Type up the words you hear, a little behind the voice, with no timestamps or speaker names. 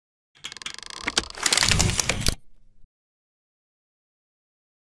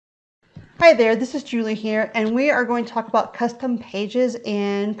Hi there, this is Julie here, and we are going to talk about custom pages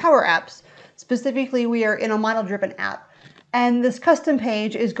in Power Apps. Specifically, we are in a model-driven app, and this custom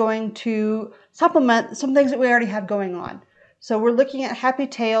page is going to supplement some things that we already have going on. So we're looking at Happy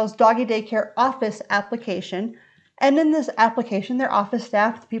Tail's Doggy Daycare Office application, and in this application, their office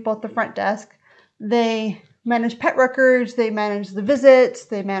staff, the people at the front desk, they manage pet records, they manage the visits,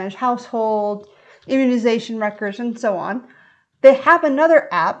 they manage household, immunization records, and so on. They have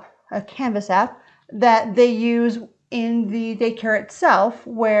another app, a Canvas app, that they use in the daycare itself,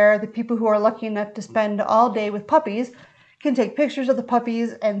 where the people who are lucky enough to spend all day with puppies can take pictures of the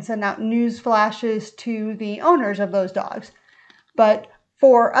puppies and send out news flashes to the owners of those dogs. But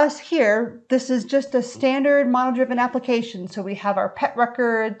for us here, this is just a standard model-driven application. So we have our pet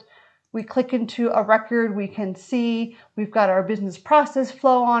record. We click into a record, we can see we've got our business process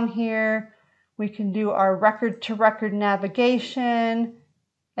flow on here. We can do our record-to-record navigation,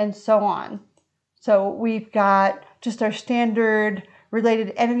 and so on. So we've got just our standard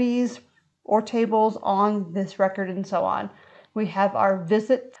related entities or tables on this record and so on. We have our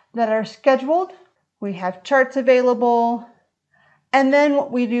visits that are scheduled. We have charts available. And then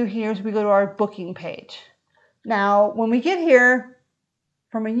what we do here is we go to our booking page. Now, when we get here,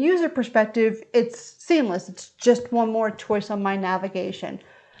 from a user perspective, it's seamless. It's just one more choice on my navigation.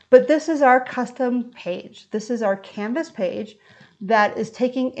 But this is our custom page. This is our Canvas page that is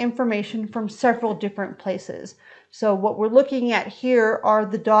taking information from several different places. So what we're looking at here are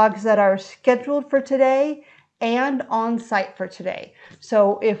the dogs that are scheduled for today and on site for today.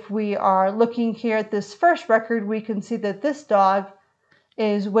 So if we are looking here at this first record, we can see that this dog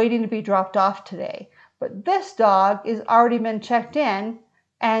is waiting to be dropped off today. But this dog is already been checked in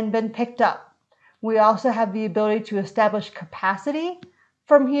and been picked up. We also have the ability to establish capacity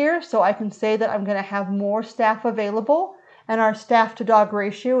from here. So I can say that I'm going to have more staff available, and our staff to dog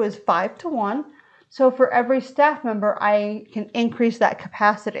ratio is 5:1. So for every staff member, I can increase that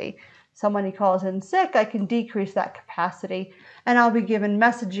capacity. Somebody calls in sick, I can decrease that capacity, and I'll be given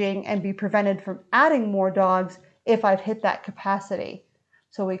messaging and be prevented from adding more dogs if I've hit that capacity.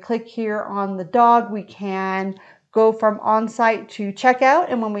 So we click here on the dog, we can go from on-site to checkout,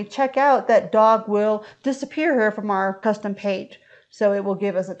 and when we check out, that dog will disappear here from our custom page. So it will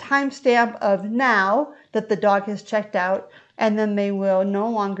give us a timestamp of now that the dog has checked out, and then they will no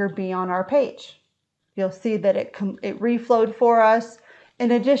longer be on our page. You'll see that it reflowed for us.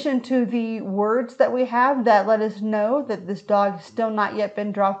 In addition to the words that we have that let us know that this dog has still not yet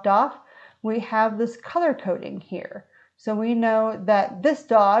been dropped off, we have this color coding here. So we know that this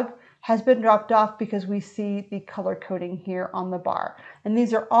dog has been dropped off because we see the color coding here on the bar. And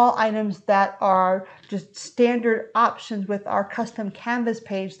these are all items that are just standard options with our custom Canvas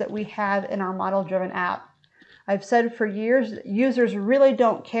page that we have in our model-driven app. I've said for years, users really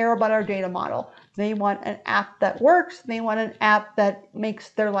don't care about our data model. They want an app that works. They want an app that makes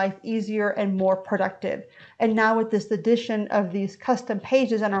their life easier and more productive. And now with this addition of these custom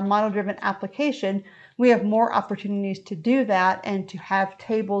pages in our model-driven application, we have more opportunities to do that and to have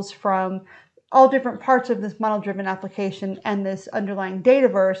tables from all different parts of this model-driven application and this underlying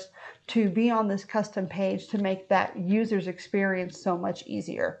dataverse to be on this custom page to make that user's experience so much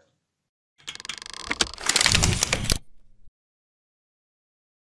easier.